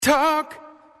Talk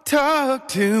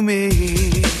to me.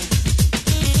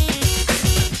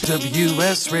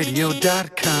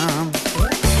 WSRadio.com.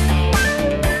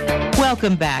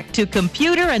 Welcome back to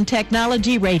Computer and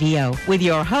Technology Radio with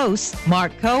your hosts,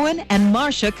 Mark Cohen and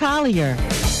Marsha Collier.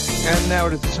 And now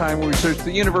it is the time where we search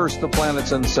the universe, the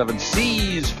planets, and the seven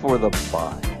seas for the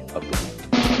buy of the week.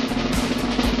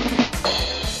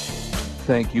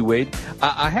 Thank you, Wade.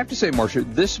 I have to say, Marsha,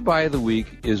 this buy of the week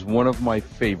is one of my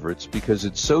favorites because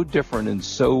it's so different and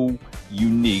so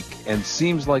unique and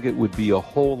seems like it would be a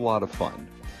whole lot of fun.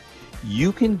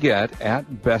 You can get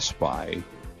at Best Buy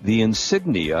the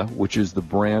Insignia, which is the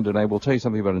brand, and I will tell you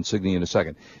something about Insignia in a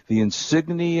second. The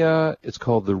Insignia, it's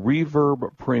called the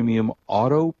Reverb Premium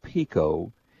Auto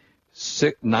Pico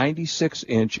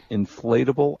 96-inch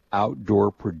inflatable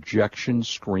outdoor projection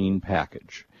screen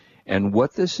package. And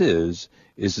what this is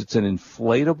it's an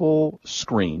inflatable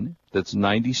screen that's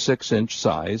 96-inch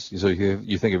size. So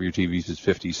you think of your TVs as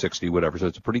 50, 60, whatever. So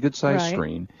it's a pretty good size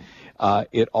screen.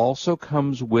 It also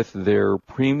comes with their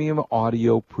premium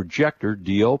audio projector,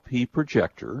 DLP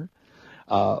projector.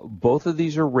 Both of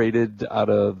these are rated out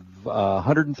of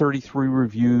 133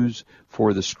 reviews.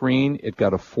 For the screen, it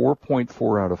got a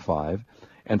 4.4 out of 5.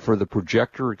 And for the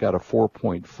projector, it got a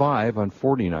 4.5 on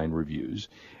 49 reviews.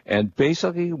 And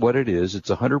basically what it is, it's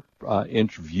a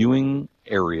 100-inch viewing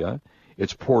area.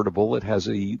 It's portable. It has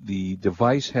the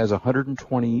device has a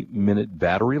 120-minute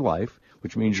battery life,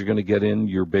 which means you're going to get in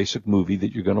your basic movie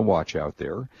that you're going to watch out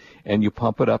there. And you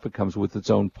pump it up. It comes with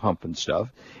its own pump and stuff.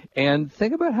 And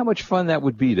think about how much fun that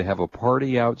would be to have a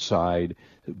party outside,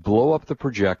 blow up the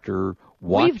projector,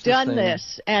 watch We've done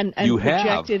this and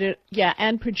projected it. Yeah,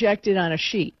 and projected on a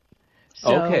sheet.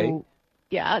 So, okay.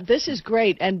 Yeah, this is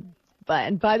great. And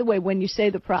by the way, when you say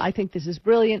the price, I think this is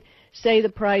brilliant. Say the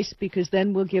price, because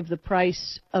then we'll give the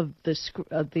price of the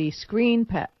screen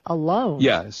alone.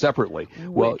 Yeah, separately.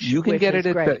 Well, you can get it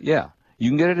at you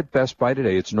can get it at Best Buy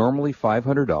today. It's normally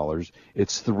 $500.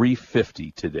 It's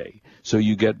 $350 today. So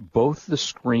you get both the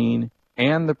screen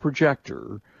and the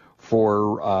projector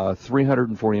for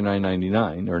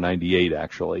 $349.99 or $98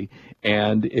 actually.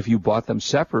 And if you bought them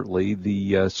separately,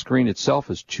 the screen itself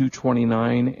is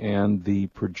 $229, and the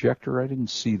projector, I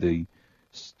didn't see the.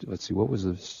 Let's see, what was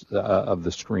this of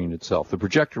the screen itself? The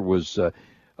projector was, that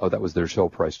was their sale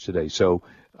price today. So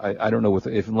I don't know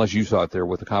unless you saw it there,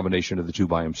 what the combination of the two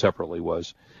buy them separately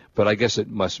was. But I guess it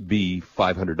must be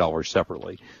 $500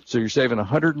 separately. So you're saving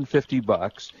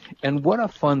 $150. And what a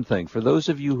fun thing. For those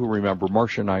of you who remember,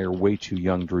 Marsha and I are way too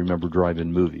young to remember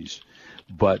drive-in movies.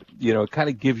 But, it kind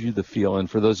of gives you the feel. And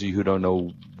for those of you who don't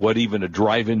know what even a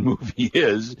drive-in movie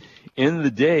is, in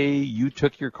the day, you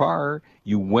took your car,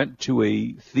 you went to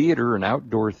a theater, an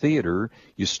outdoor theater,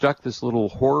 you stuck this little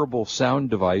horrible sound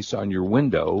device on your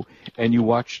window, and you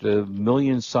watched a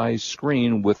million-size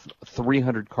screen with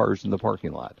 300 cars in the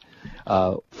parking lot.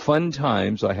 Fun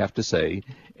times, I have to say.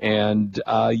 And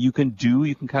you can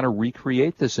kind of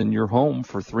recreate this in your home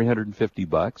for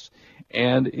 $350.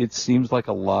 And it seems like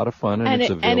a lot of fun, and it's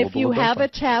available. And if you have a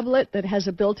tablet that has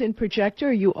a built-in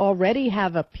projector, you already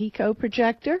have a Pico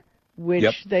projector,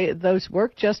 which those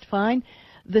work just fine.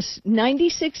 This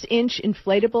 96-inch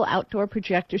inflatable outdoor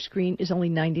projector screen is only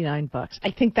 $99.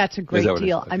 I think that's a great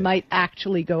deal. Okay. I might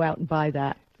actually go out and buy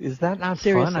that. Is that not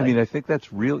Seriously. fun? I mean, I think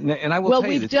that's real. And I will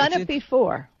tell you, we've done it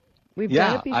before. We've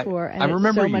done it before, and I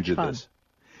remember it's so much you did fun. this.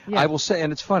 Yeah. I will say,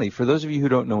 and it's funny, for those of you who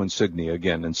don't know Insignia,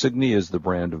 again, Insignia is the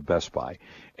brand of Best Buy.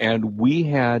 And we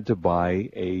had to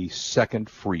buy a second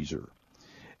freezer.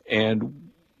 And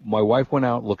my wife went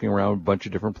out looking around a bunch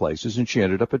of different places, and she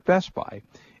ended up at Best Buy.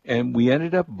 And we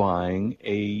ended up buying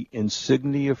a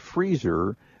Insignia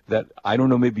freezer that, I don't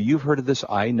know, maybe you've heard of this,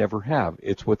 I never have.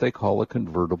 It's what they call a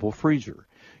convertible freezer.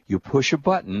 You push a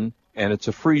button, and it's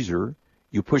a freezer.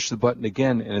 You push the button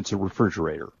again, and it's a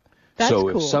refrigerator. That's so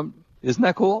cool. Isn't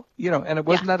that cool? And it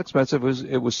wasn't that expensive.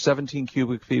 It was 17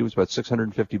 cubic feet. It was about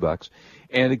 $650,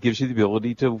 and it gives you the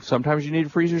ability to. Sometimes you need a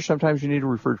freezer, sometimes you need a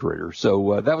refrigerator.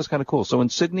 So that was kind of cool. So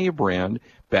Insignia brand,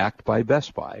 backed by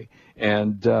Best Buy,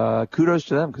 and kudos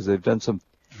to them because they've done some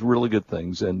really good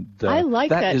things. And I like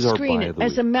that is screen. Our buy of the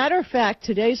As week. a matter of fact,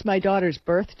 today's my daughter's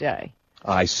birthday.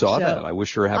 I saw that. I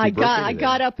wish her a happy birthday. I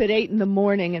got up at 8 in the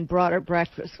morning and brought her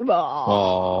breakfast.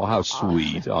 Oh, how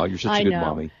sweet! Oh, you're such a good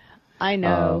mommy. I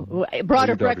know. Brought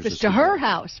her breakfast to her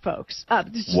house, folks.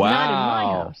 This is not in my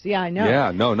house. Yeah, I know.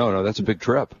 Yeah, no. That's a big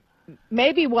trip.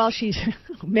 Maybe while she's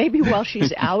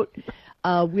out,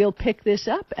 we'll pick this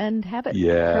up and have it.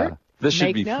 Yeah, this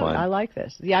should be fun. I like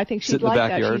this. Yeah, I think she'd like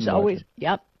that. She's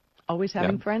always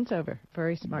having friends over.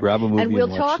 Very smart. Grab a movie and we'll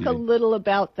watch talk a little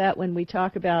about that when we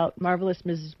talk about Marvelous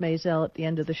Mrs. Maisel at the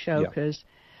end of the show, because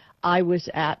I was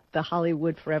at the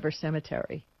Hollywood Forever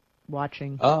Cemetery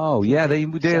watching. Oh, yeah, they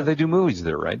do movies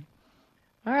there, right?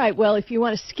 All right, well, if you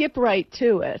want to skip right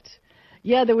to it,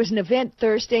 yeah, there was an event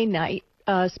Thursday night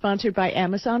sponsored by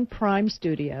Amazon Prime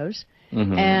Studios,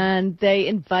 and they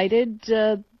invited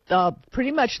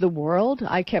pretty much the world.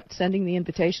 I kept sending the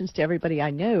invitations to everybody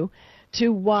I knew to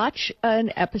watch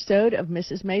an episode of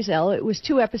Mrs. Maisel. It was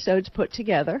 2 episodes put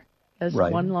together as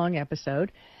one long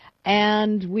episode,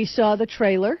 and we saw the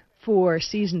trailer for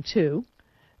season 2.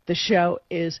 The show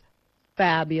is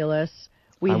fabulous.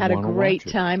 We had a great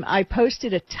time. I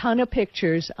posted a ton of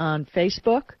pictures on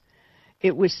Facebook.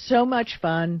 It was so much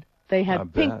fun. They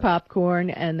had pink popcorn,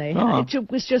 and they had,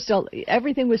 it was just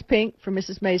everything was pink for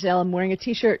Mrs. Maisel. I'm wearing a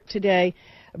T-shirt today,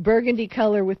 a burgundy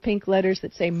color with pink letters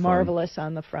that say "Marvelous"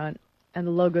 on the front and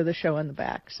the logo of the show on the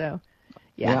back. So,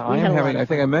 yeah, I am having. I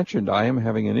think I mentioned I am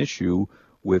having an issue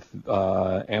with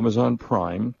Amazon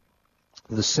Prime.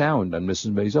 The sound on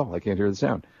Mrs. Maisel, I can't hear the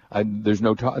sound. There's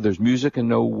no there's music and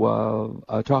no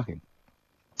talking.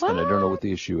 And I don't know what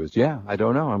the issue is. Yeah, I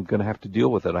don't know. I'm going to have to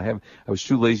deal with it. I was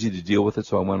too lazy to deal with it,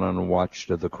 so I went on and watched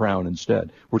The Crown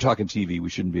instead. We're talking TV. We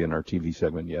shouldn't be in our TV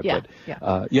segment yet.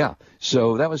 Yeah.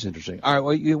 So that was interesting. All right,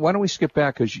 well, why don't we skip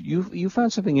back, because you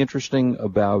found something interesting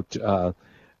about and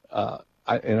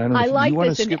I don't know I if like you want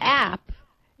this to skip. An app.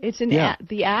 It's an app.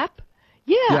 The app.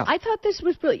 Yeah, I thought this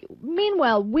was brilliant.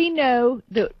 Meanwhile, we know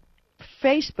that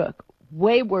Facebook,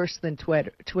 way worse than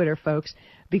Twitter, folks,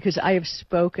 because I have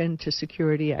spoken to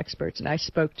security experts, and I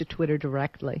spoke to Twitter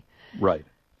directly. Right.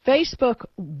 Facebook,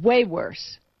 way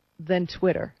worse than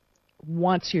Twitter,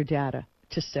 wants your data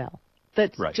to sell.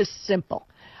 That's just simple.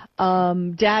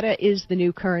 Data is the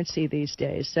new currency these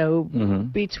days. So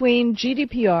between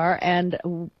GDPR and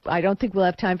I don't think we'll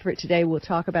have time for it today. We'll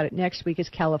talk about it next week as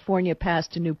California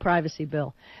passed a new privacy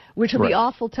bill, which will be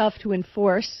awful tough to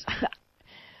enforce.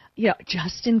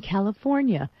 Just in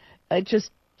California.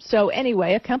 So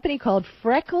anyway, a company called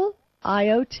Freckle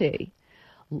IoT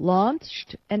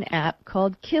launched an app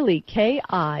called Killy, Killi.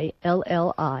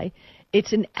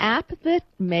 It's an app that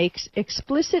makes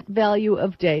explicit value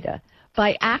of data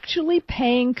by actually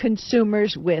paying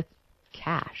consumers with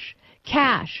cash.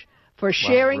 Cash for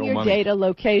sharing your data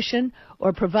location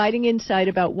or providing insight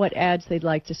about what ads they'd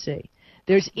like to see.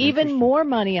 There's even more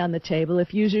money on the table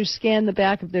if users scan the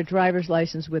back of their driver's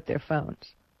license with their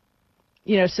phones.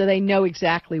 So they know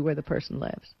exactly where the person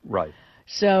lives. Right.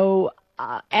 So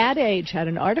Ad Age had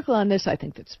an article on this. I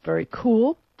think that's very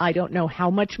cool. I don't know how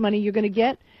much money you're going to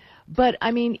get. But,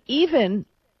 I mean, even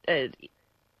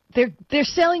they're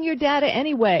selling your data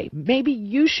anyway. Maybe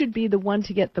you should be the one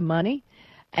to get the money.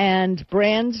 And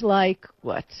brands like,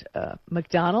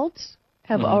 McDonald's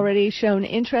have already shown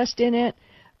interest in it.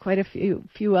 Quite a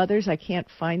few others. I can't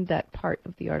find that part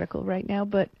of the article right now.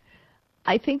 But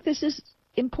I think this is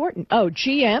important. Oh,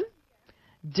 GM,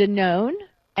 Danone,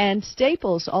 and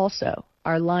Staples also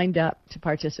are lined up to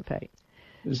participate.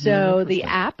 So the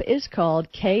app is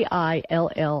called Killi. I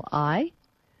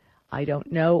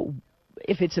don't know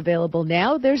if it's available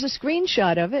now. There's a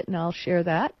screenshot of it, and I'll share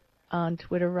that on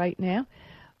Twitter right now.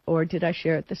 Or did I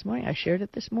share it this morning? I shared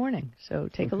it this morning. So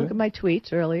take a look at my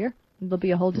tweets earlier. There'll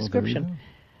be a whole description.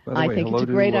 I think it's a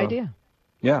great idea.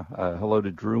 Yeah. Hello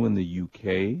to Drew in the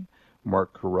UK,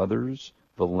 Mark Carruthers,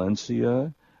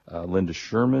 Valencia, Linda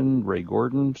Sherman, Ray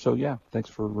Gordon. So, yeah, thanks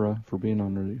for being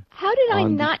on there. How did I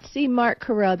not see Mark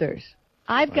Carruthers?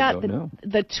 I've got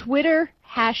the Twitter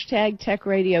hashtag Tech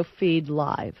Radio feed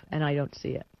live, and I don't see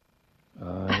it.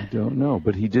 I don't know.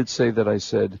 But he did say that I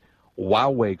said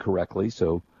Huawei correctly,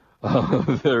 so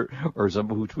or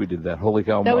somebody who tweeted that. Holy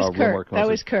cow. That was Kurt. That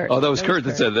was Kurt. Oh, that was Kurt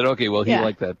that said that. Okay, well, he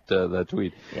liked that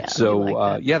tweet. Yeah,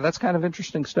 so, that's kind of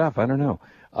interesting stuff. I don't know.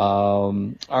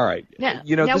 All right. Now,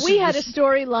 we had a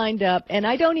story lined up, and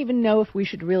I don't even know if we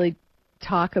should really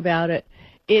talk about it.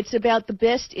 It's about the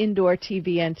best indoor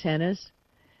TV antennas.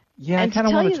 Yeah, I kind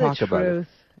of want to talk about it.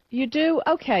 You do?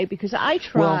 Okay, because I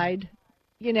tried,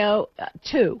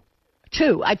 two.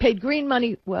 I paid green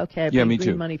money. Well, okay, I paid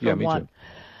green money for one.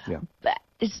 Too. Yeah.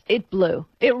 It blew.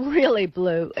 It really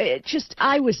blew.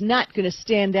 I was not going to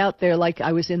stand out there like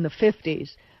I was in the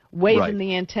 50s, waving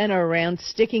the antenna around,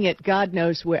 sticking it God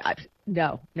knows where.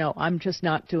 No, I'm just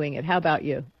not doing it. How about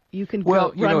you? You can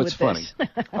run with it's funny.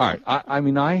 All right.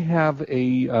 I have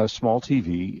a small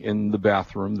TV in the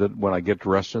bathroom that when I get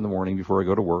dressed in the morning before I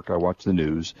go to work, I watch the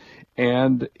news.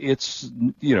 And it's,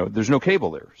 there's no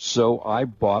cable there. So I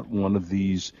bought one of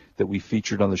these that we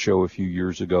featured on the show a few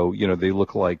years ago. They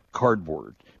look like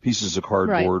cardboard, pieces of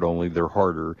cardboard, only they're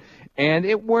harder. And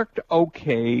it worked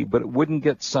okay, but it wouldn't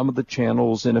get some of the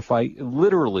channels. And if I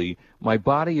literally, my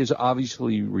body is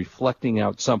obviously reflecting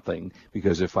out something,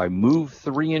 because if I move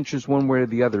 3 inches one way or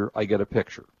the other, I get a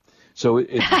picture. So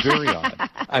it's very odd.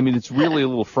 I mean, it's really a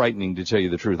little frightening, to tell you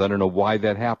the truth. I don't know why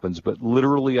that happens, but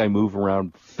literally I move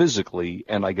around physically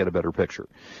and I get a better picture.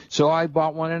 So I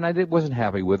bought one and I wasn't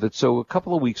happy with it. So a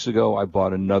couple of weeks ago, I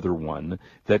bought another one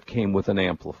that came with an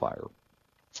amplifier.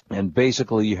 And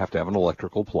basically, you have to have an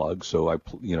electrical plug, so I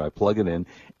plug it in,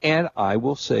 and I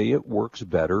will say it works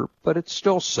better, but it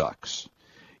still sucks.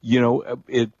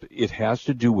 It has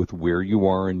to do with where you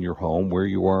are in your home, where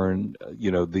you are in,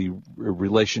 the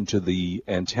relation to the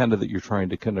antenna that you're trying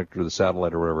to connect, or the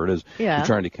satellite or whatever it is you're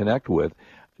trying to connect with.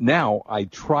 Now, I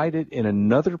tried it in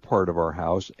another part of our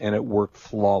house, and it worked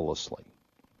flawlessly.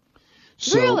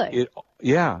 So really?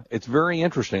 Yeah, it's very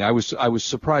interesting. I was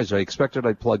surprised. I expected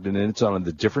I plugged it in. It's on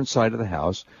the different side of the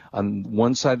house. On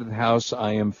one side of the house,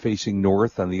 I am facing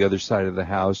north. On the other side of the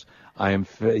house, I am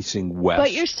facing west.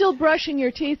 But you're still brushing your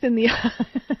teeth in the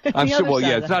I'm sure. Well,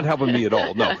 yeah, it's not helping me at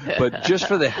all. No, but just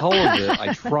for the hell of it,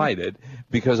 I tried it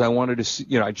because I wanted to see.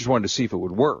 I just wanted to see if it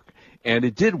would work. And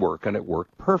it did work, and it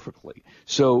worked perfectly.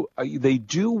 So they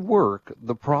do work.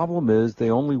 The problem is they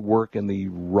only work in the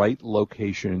right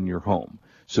location in your home.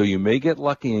 So you may get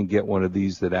lucky and get one of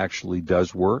these that actually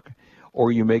does work,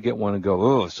 or you may get one and go,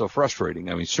 oh, it's so frustrating.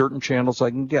 I mean, certain channels I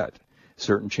can get,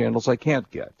 certain channels I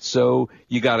can't get. So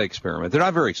you got to experiment. They're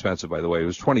not very expensive, by the way. It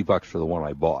was $20 for the one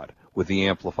I bought with the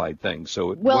amplified thing,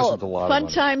 so it wasn't a lot of money.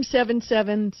 Funtime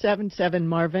 7777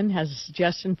 Marvin has a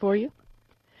suggestion for you.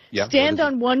 Yeah, stand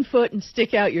on one foot and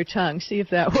stick out your tongue. See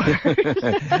if that works.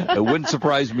 It wouldn't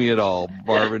surprise me at all,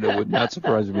 Marvin. It would not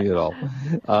surprise me at all.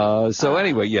 So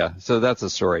anyway, yeah, so that's the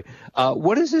story.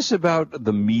 What is this about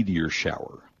the meteor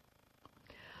shower?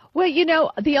 Well,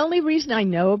 the only reason I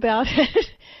know about it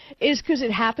is because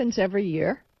it happens every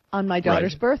year on my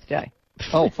daughter's birthday.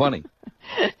 Oh, funny.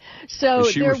 So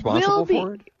is she there responsible will be,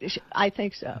 for it? I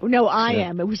think so. No, I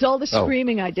am. It was all the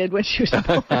screaming I did when she was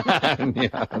born.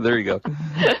 Yeah, there you go.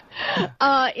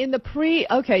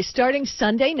 Starting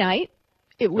Sunday night,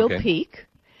 it will peak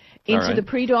into the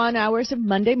pre-dawn hours of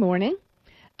Monday morning.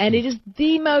 And it is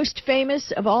the most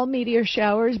famous of all meteor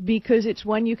showers because it's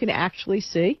one you can actually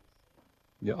see.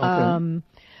 Yeah, okay.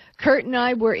 Kurt and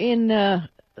I were in the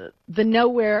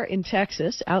nowhere in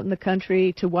Texas, out in the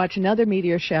country, to watch another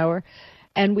meteor shower,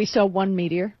 and we saw one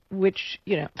meteor, which,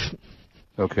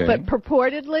 Okay. But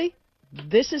purportedly,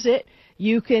 this is it.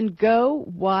 You can go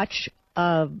watch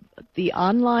the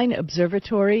online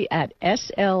observatory at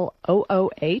slooh.com,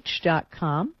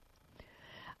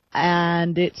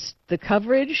 and it's the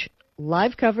coverage,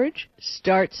 live coverage,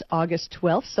 starts August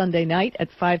 12th, Sunday night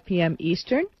at 5 p.m.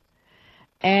 Eastern,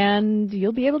 and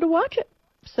you'll be able to watch it.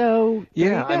 So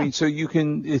yeah, I mean, so you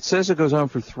can. It says it goes on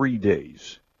for 3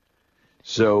 days.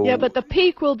 So yeah, but the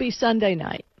peak will be Sunday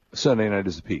night. Sunday night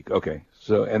is the peak. Okay.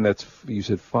 So and that's, you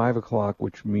said 5 o'clock,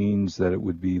 which means that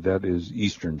that is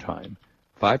Eastern time,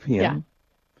 5 p.m.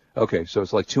 Yeah. Okay, so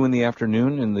it's like 2 in the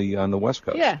afternoon on the West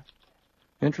Coast. Yeah.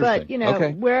 Interesting.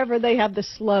 But wherever they have the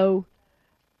slow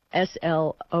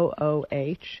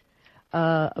SLOOH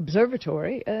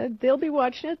observatory, they'll be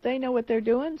watching it. They know what they're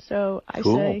doing. So I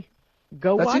say,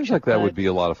 go watch it. That seems like that would be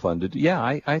a lot of fun to do. Yeah,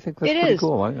 I think that's pretty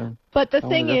cool. But the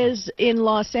thing is, in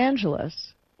Los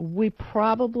Angeles, we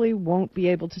probably won't be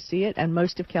able to see it, and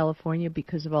most of California,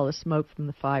 because of all the smoke from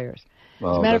the fires.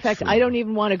 As a matter of fact, I don't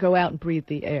even want to go out and breathe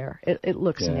the air. It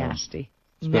looks nasty.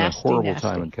 It's been a horrible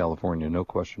time in California, no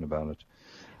question about it.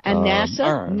 And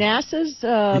NASA's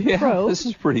probe. This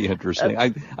is pretty interesting.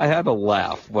 I had a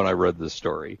laugh when I read this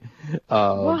story.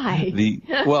 Why?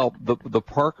 The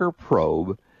Parker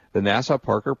probe, the NASA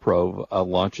Parker probe,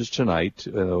 launches tonight.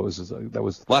 That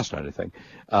was last night, I think.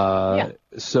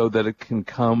 So that it can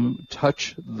come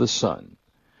touch the sun.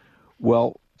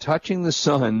 Well, touching the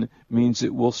sun means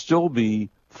it will still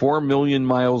be 4 million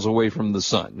miles away from the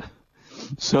sun.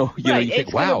 So, you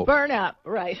think, wow. It's going to burn up,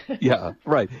 right. Yeah,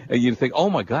 right. And you think, oh,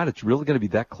 my God, it's really going to be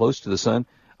that close to the sun?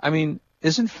 I mean,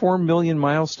 isn't 4 million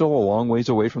miles still a long ways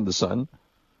away from the sun?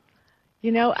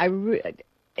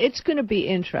 It's going to be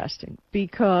interesting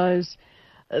because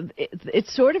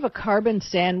it's sort of a carbon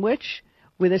sandwich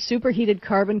with a superheated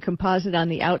carbon composite on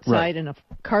the outside and a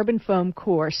carbon foam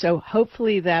core. So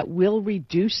hopefully that will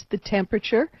reduce the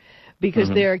temperature because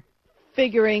they're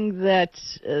figuring that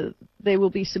they will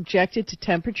be subjected to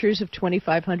temperatures of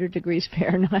 2,500 degrees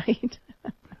Fahrenheit.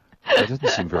 That doesn't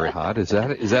seem very hot. Is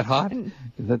that hot?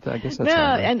 I guess that's no.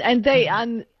 And they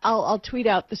I'll tweet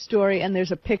out the story, and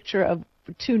there's a picture of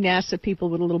 2 NASA people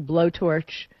with a little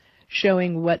blowtorch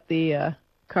showing what the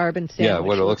carbon sandwich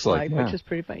what it looks like, which is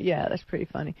pretty funny. Yeah, that's pretty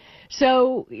funny.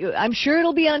 So I'm sure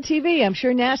it'll be on TV. I'm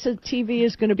sure NASA TV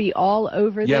is going to be all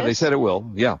over this. Yeah, they said it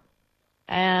will. Yeah.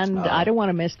 And I don't want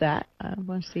to miss that. I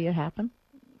want to see it happen.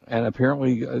 And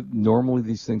apparently, normally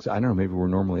these things, I don't know, maybe we're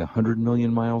normally 100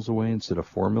 million miles away instead of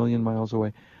 4 million miles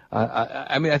away.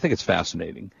 I mean, I think it's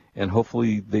fascinating. And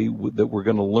hopefully that we're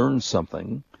going to learn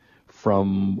something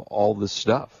from all this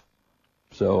stuff.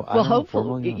 So, well,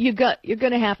 hopefully, you're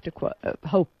going to have to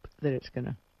hope that it's going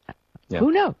to. Yeah.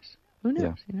 Who knows? Who knows?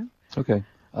 Yeah. You know. Okay.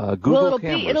 Google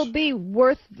cameras. It'll be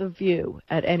worth the view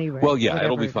at any rate. Well, yeah,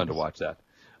 it'll be fun to watch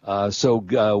that.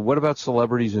 So, what about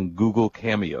celebrities and Google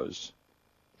cameos?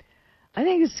 I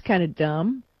think it's kind of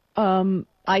dumb.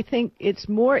 I think it's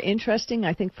more interesting,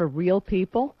 I think, for real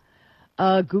people.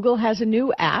 Google has a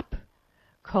new app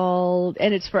called,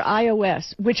 and it's for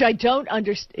iOS, which I don't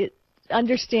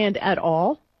understand at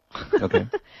all. Okay.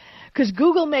 Because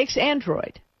Google makes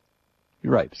Android.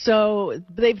 You're right. So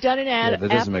they've done an app for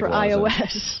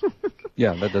iOS.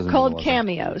 Yeah, that doesn't called make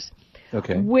Cameos.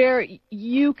 Okay. Where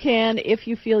you can, if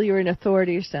you feel you're an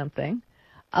authority or something,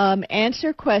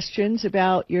 answer questions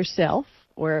about yourself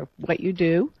or what you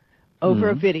do over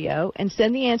a video and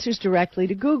send the answers directly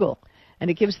to Google. And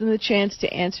it gives them the chance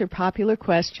to answer popular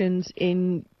questions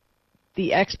in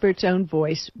the expert's own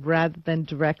voice rather than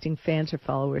directing fans or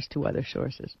followers to other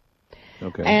sources.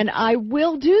 Okay. And I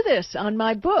will do this on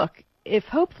my book if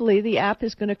hopefully the app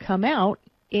is going to come out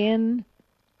in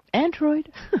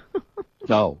Android.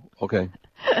 Oh, okay.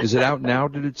 Is it out now,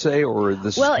 did it say, or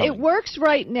this Well, is coming? it works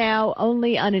right now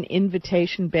only on an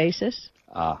invitation basis.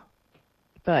 Ah.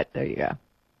 But there you go.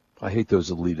 I hate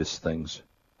those elitist things.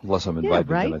 Unless I'm invited,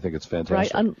 right? then I think it's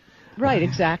fantastic. Right,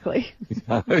 exactly.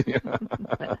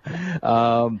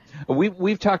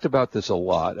 We've talked about this a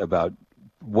lot, about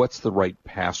what's the right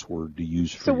password to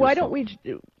use for So your why phone. don't we...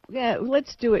 Yeah,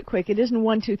 let's do it quick. It isn't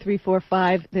 1, 2, 3, 4,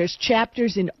 5. There's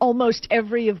chapters in almost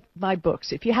every of my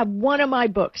books. If you have one of my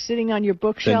books sitting on your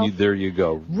bookshelf, there you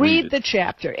go. Read the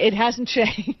chapter. It hasn't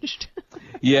changed.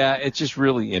 Yeah, it's just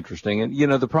really interesting. And,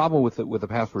 the problem with the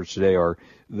passwords today are,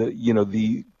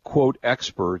 the quote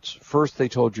experts, first they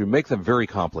told you make them very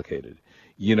complicated.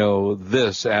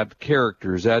 Add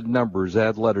characters, add numbers,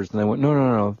 add letters. And they went,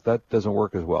 no, that doesn't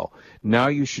work as well. Now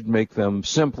you should make them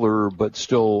simpler but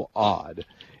still odd.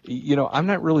 I'm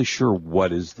not really sure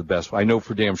what is the best. I know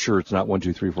for damn sure it's not 1,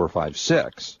 2, 3, 4, 5,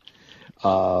 6.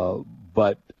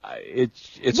 But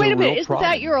it's Wait a a minute, real isn't problem.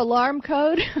 that your alarm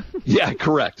code? Yeah,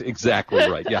 correct. Exactly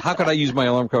right. Yeah, how could I use my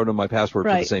alarm code and my password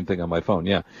for the same thing on my phone?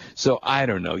 Yeah. So I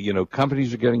don't know.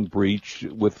 Companies are getting breached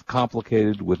with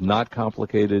complicated, with not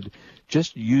complicated.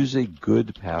 Just use a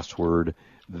good password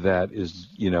that is,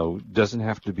 doesn't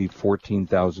have to be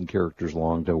 14,000 characters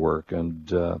long to work.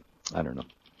 And I don't know.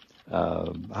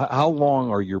 How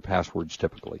long are your passwords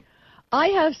typically? I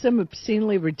have some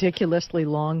obscenely, ridiculously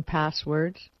long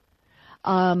passwords.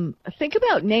 Think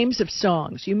about names of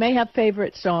songs. You may have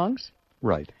favorite songs.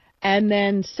 Right. And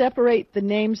then separate the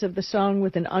names of the song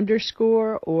with an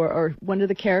underscore or one of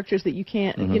the characters that you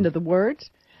can't, the words.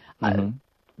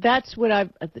 That's what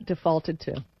I've defaulted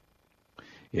to.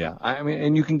 Yeah, I mean,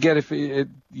 and you can get, if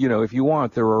you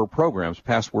want, there are programs,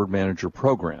 password manager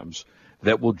programs,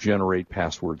 that will generate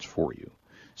passwords for you.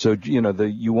 So,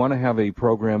 you want to have a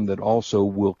program that also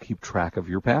will keep track of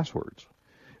your passwords.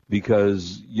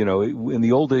 Because, in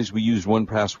the old days, we used one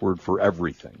password for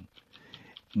everything.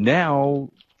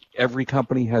 Now, every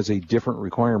company has a different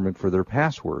requirement for their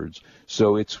passwords,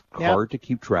 so it's hard to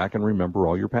keep track and remember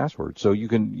all your passwords. So you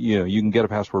can get a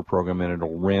password program and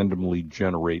it'll randomly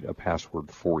generate a password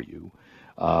for you.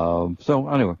 So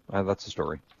anyway, that's the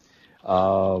story.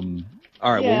 All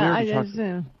right.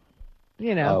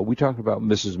 Yeah, we talked about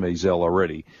Mrs. Maisel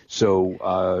already.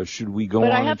 So should we go on?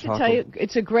 But I have to tell you,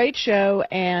 it's a great show.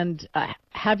 And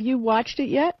have you watched it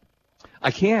yet?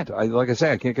 I can't. Like I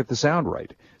say, I can't get the sound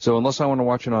right. So unless I want to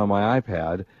watch it on my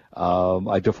iPad,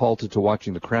 I defaulted to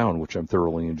watching The Crown, which I'm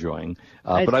thoroughly enjoying.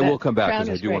 But I will come back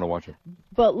because I do want to watch it.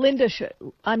 But Linda,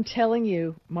 I'm telling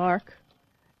you, Mark,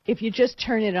 if you just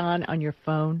turn it on your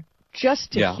phone,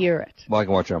 just to hear it. Well, I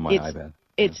can watch it on my iPad.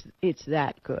 It's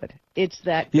that good. It's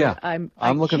that good. Yeah, I'm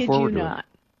looking forward to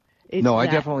it. No, I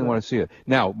definitely want to see it.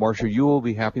 Now, Marsha, you will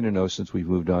be happy to know, since we've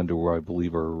moved on to where I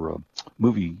believe our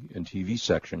movie and TV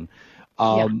section,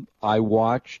 I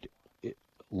watched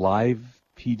Live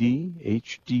PD,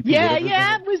 HD.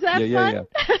 Was that fun? Yeah.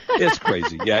 It's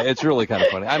crazy. Yeah, it's really kind of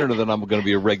funny. I don't know that I'm going to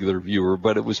be a regular viewer,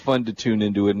 but it was fun to tune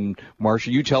into it. And Marsha,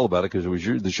 you tell about it because it was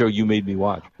the show you made me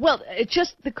watch. Well,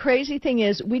 the crazy thing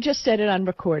is we just set it on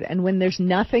record, and when there's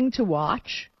nothing to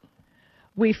watch,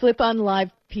 we flip on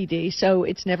Live PD, so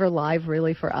it's never live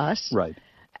really for us. Right.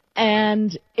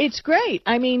 And it's great.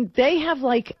 I mean, they have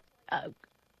like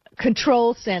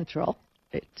Control Central.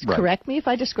 Correct me if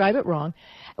I describe it wrong,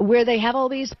 where they have all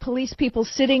these police people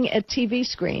sitting at TV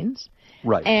screens.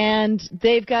 Right. And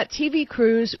they've got TV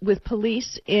crews with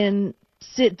police in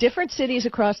different cities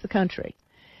across the country.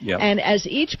 Yep. And as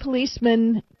each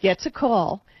policeman gets a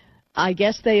call, I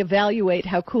guess they evaluate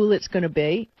how cool it's going to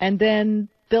be, and then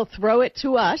they'll throw it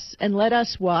to us and let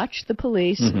us watch the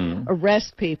police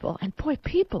arrest people. And, boy,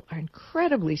 people are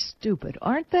incredibly stupid,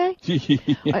 aren't they?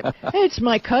 Yeah. It's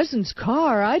my cousin's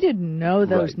car. I didn't know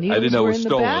those needles I didn't know were it was in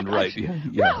stolen. the back. Right.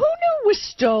 Yeah. Well, who knew it was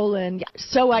stolen? Yeah,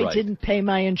 so I Right. didn't pay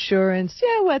my insurance.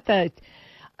 Yeah, what the...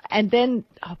 And then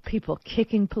people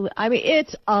kicking police. I mean,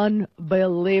 it's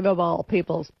unbelievable,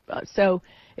 people. So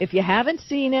if you haven't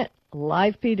seen it,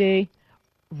 Live PD,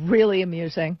 really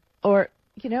amusing. Or,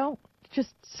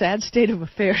 just sad state of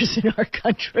affairs in our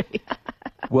country.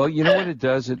 Well, you know what it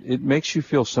does? It makes you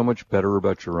feel so much better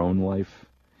about your own life.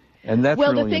 And that's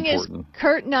really Well, the thing important. is,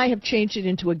 Kurt and I have changed it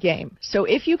into a game. So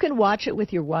if you can watch it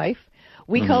with your wife,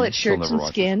 we call it She'll Shirts never and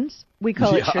watch Skins. We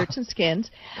call it Shirts and Skins.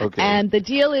 Okay. And the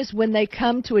deal is when they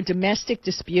come to a domestic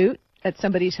dispute at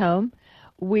somebody's home,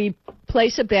 we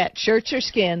place a bet, shirts or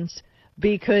skins,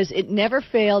 because it never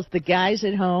fails the guys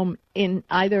at home in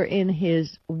either in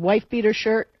his wife beater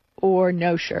shirt or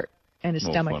no shirt and his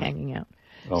stomach funny. hanging out.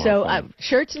 Oh, So funny.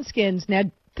 Shirts and Skins. Now,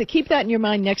 to keep that in your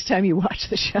mind next time you watch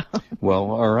the show.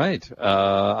 Well, all right.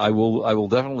 I will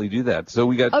definitely do that. So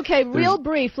we got Okay, real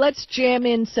brief. Let's jam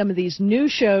in some of these new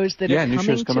shows that are new coming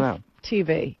shows to coming out.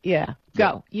 TV. Yeah,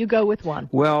 go. You go with one.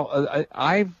 Well,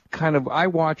 I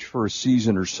watched for a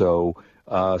season or so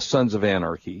Sons of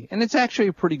Anarchy, and it's actually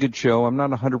a pretty good show. I'm not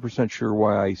 100% sure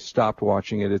why I stopped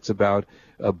watching it. It's about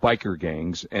biker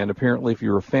gangs, and apparently if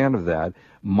you're a fan of that,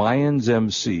 Mayans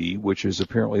MC, which is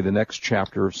apparently the next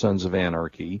chapter of Sons of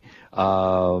Anarchy,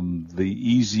 the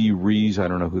Easy Rees, I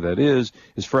don't know who that is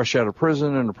fresh out of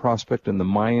prison and a prospect in the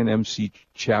Mayan MC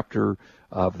chapter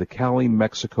of the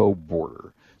Cali-Mexico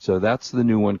border. So that's the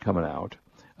new one coming out.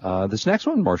 This next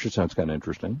one, Marsha, sounds kind of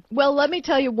interesting. Well, let me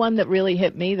tell you one that really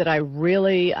hit me that I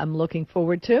really am looking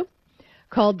forward to,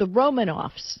 called The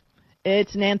Romanoffs.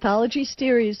 It's an anthology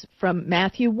series from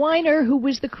Matthew Weiner, who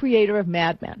was the creator of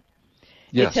Mad Men.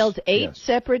 Yes, It tells 8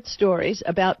 separate stories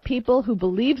about people who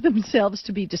believe themselves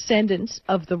to be descendants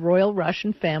of the royal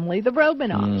Russian family, the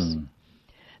Romanovs.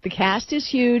 The cast is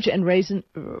huge and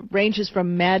ranges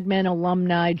from Mad Men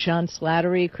alumni John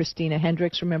Slattery, Christina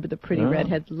Hendricks, remember the pretty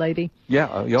redhead lady? Yeah,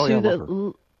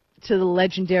 To the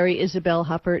legendary Isabel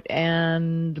Huppert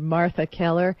and Martha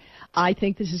Keller. I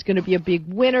think this is going to be a big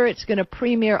winner. It's going to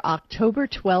premiere October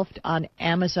 12th on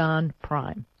Amazon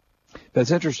Prime. That's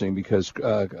interesting because,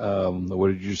 what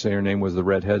did you say her name was, the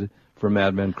redhead from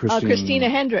Mad Men? Christina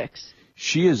Hendricks.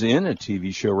 She is in a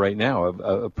TV show right now,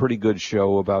 a pretty good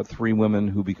show about 3 women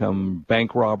who become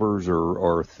bank robbers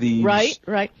or thieves.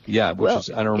 Right. Yeah, I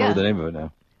don't remember the name of it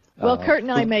now. Well, Kurt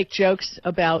and I make jokes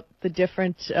about the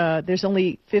different, there's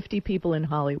only 50 people in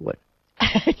Hollywood.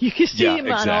 You can see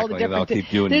them on all the different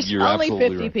There's only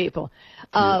 50 people.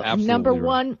 Number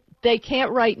one, they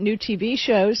can't write new TV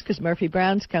shows because Murphy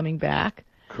Brown's coming back.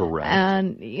 Correct.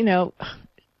 And,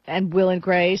 and Will and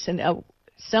Grace. And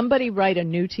somebody write a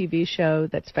new TV show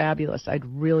that's fabulous. I'd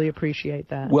really appreciate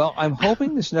that. Well, I'm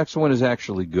hoping this next one is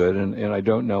actually good, and I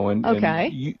don't know. Okay.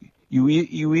 And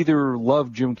you either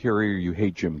love Jim Carrey or you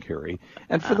hate Jim Carrey.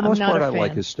 And for the most part, I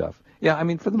like his stuff. Yeah, I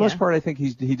mean, for the most part, I think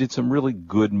he did some really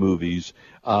good movies.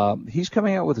 He's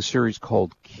coming out with a series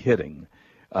called Kidding.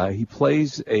 He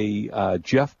plays a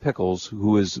Jeff Pickles,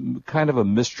 who is kind of a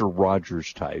Mr.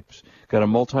 Rogers type. Got a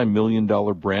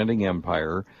multi-million-dollar branding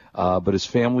empire, but his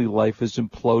family life is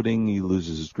imploding. He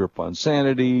loses his grip on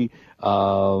sanity,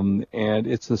 and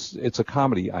it's a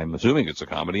comedy. I'm assuming it's a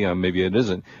comedy. Maybe it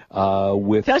isn't.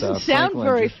 With doesn't sound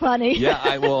very funny. Yeah,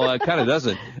 it kind of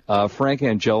doesn't. Frank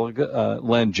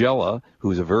Langella,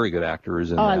 who's a very good actor,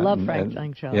 is in that. I love Frank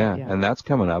Langella. Yeah, and that's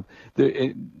coming up.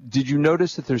 Did you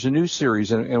notice that there's a new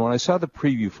series? And when I saw the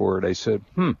preview for it, I said,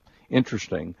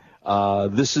 interesting.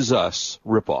 This Is Us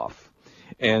ripoff.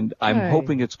 And I'm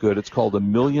hoping it's good. It's called A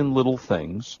Million Little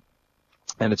Things.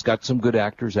 And it's got some good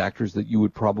actors that you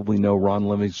would probably know. Ron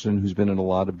Livingston, who's been in a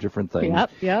lot of different things.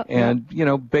 Yep.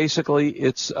 And, basically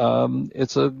it's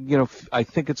I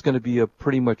think it's going to be a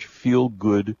pretty much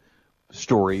feel-good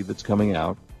story that's coming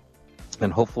out.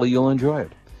 And hopefully you'll enjoy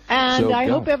it. And I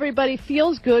hope everybody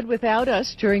feels good without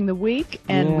us during the week.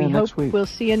 And we hope we'll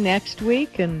see you next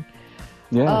week. And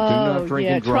do not drink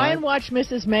and drive. Try and watch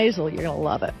Mrs. Maisel. You're going to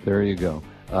love it. There you go.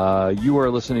 You are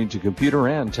listening to Computer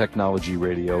and Technology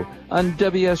Radio on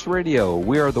WS Radio.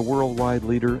 We are the worldwide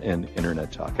leader in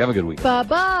Internet talk. Have a good week.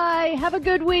 Bye-bye. Have a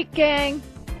good week, gang.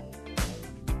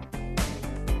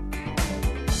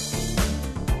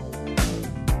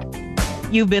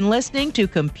 You've been listening to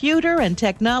Computer and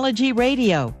Technology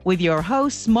Radio with your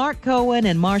hosts Mark Cohen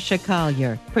and Marsha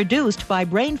Collier. Produced by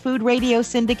Brain Food Radio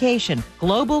Syndication,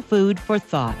 global food for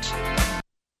thought.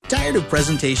 Tired of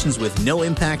presentations with no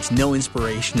impact, no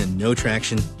inspiration, and no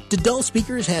traction? Do dull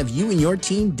speakers have you and your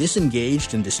team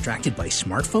disengaged and distracted by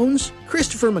smartphones?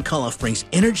 Christopher McAuliffe brings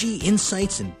energy,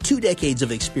 insights, and 2 decades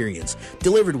of experience,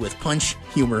 delivered with punch,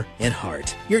 humor, and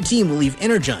heart. Your team will leave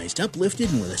energized,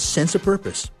 uplifted, and with a sense of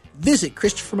purpose. Visit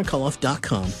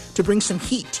ChristopherMcAuliffe.com to bring some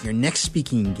heat to your next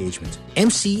speaking engagement.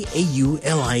 McAuliffe.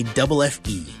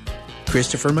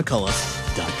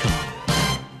 ChristopherMcAuliffe.com.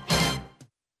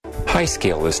 Hi,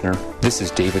 Scale listener. This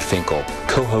is David Finkel,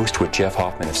 co-host with Jeff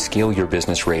Hoffman of Scale Your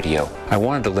Business Radio. I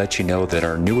wanted to let you know that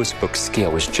our newest book,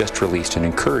 Scale, was just released and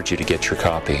encourage you to get your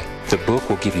copy. The book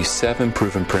will give you 7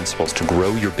 proven principles to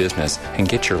grow your business and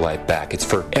get your life back. It's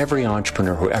for every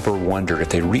entrepreneur who ever wondered if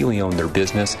they really own their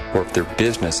business or if their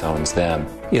business owns them.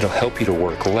 It'll help you to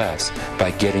work less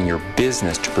by getting your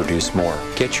business to produce more.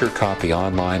 Get your copy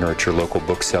online or at your local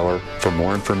bookseller. For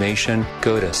more information,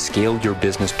 go to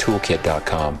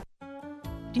scaleyourbusinesstoolkit.com.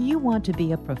 Do you want to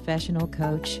be a professional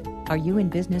coach? Are you in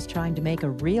business trying to make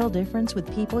a real difference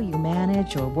with people you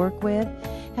manage or work with?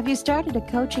 Have you started a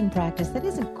coaching practice that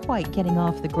isn't quite getting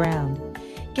off the ground?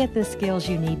 Get the skills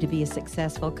you need to be a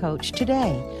successful coach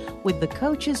today with the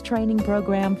Coaches Training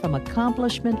Program from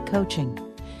Accomplishment Coaching.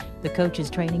 The Coaches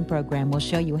Training Program will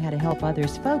show you how to help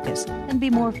others focus and be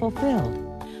more fulfilled.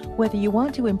 Whether you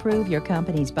want to improve your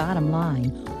company's bottom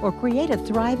line or create a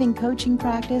thriving coaching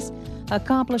practice,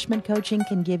 Accomplishment Coaching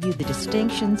can give you the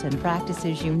distinctions and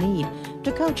practices you need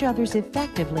to coach others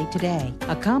effectively today.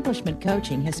 Accomplishment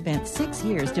Coaching has spent 6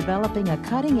 years developing a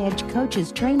cutting-edge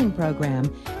coaches training program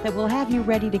that will have you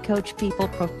ready to coach people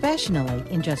professionally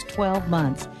in just 12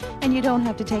 months, and you don't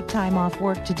have to take time off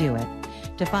work to do it.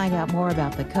 To find out more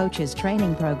about the Coaches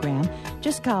Training Program,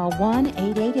 just call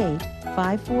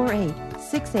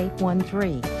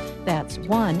 1-888-548-6813. That's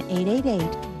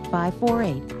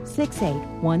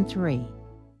 1-888-548-6813.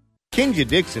 Kenja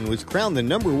Dixon was crowned the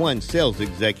 #1 sales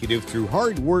executive through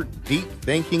hard work, deep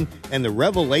thinking, and the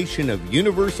revelation of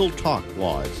Universal Talk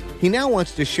Laws. He now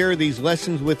wants to share these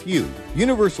lessons with you.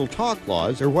 Universal Talk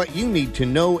Laws are what you need to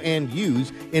know and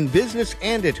use in business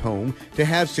and at home to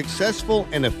have successful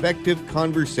and effective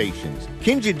conversations.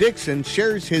 Kenja Dixon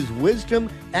shares his wisdom,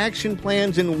 action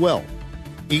plans, and wealth.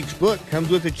 Each book comes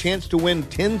with a chance to win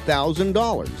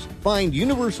 $10,000. Find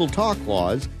Universal Talk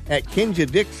Laws at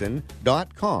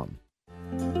KenjaDixon.com.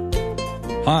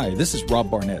 Hi, this is Rob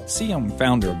Barnett, CEO and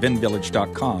founder of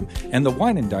VinVillage.com and the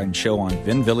Wine and Dine Show on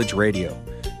VinVillage Radio.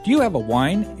 Do you have a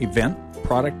wine, event,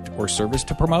 product, or service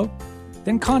to promote?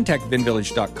 Then contact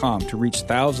VinVillage.com to reach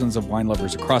thousands of wine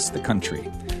lovers across the country.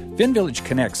 VinVillage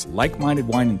connects like-minded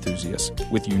wine enthusiasts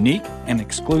with unique and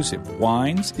exclusive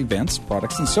wines, events,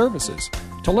 products, and services.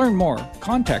 To learn more,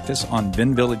 contact us on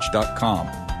VinVillage.com.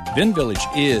 VinVillage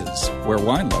is where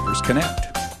wine lovers connect.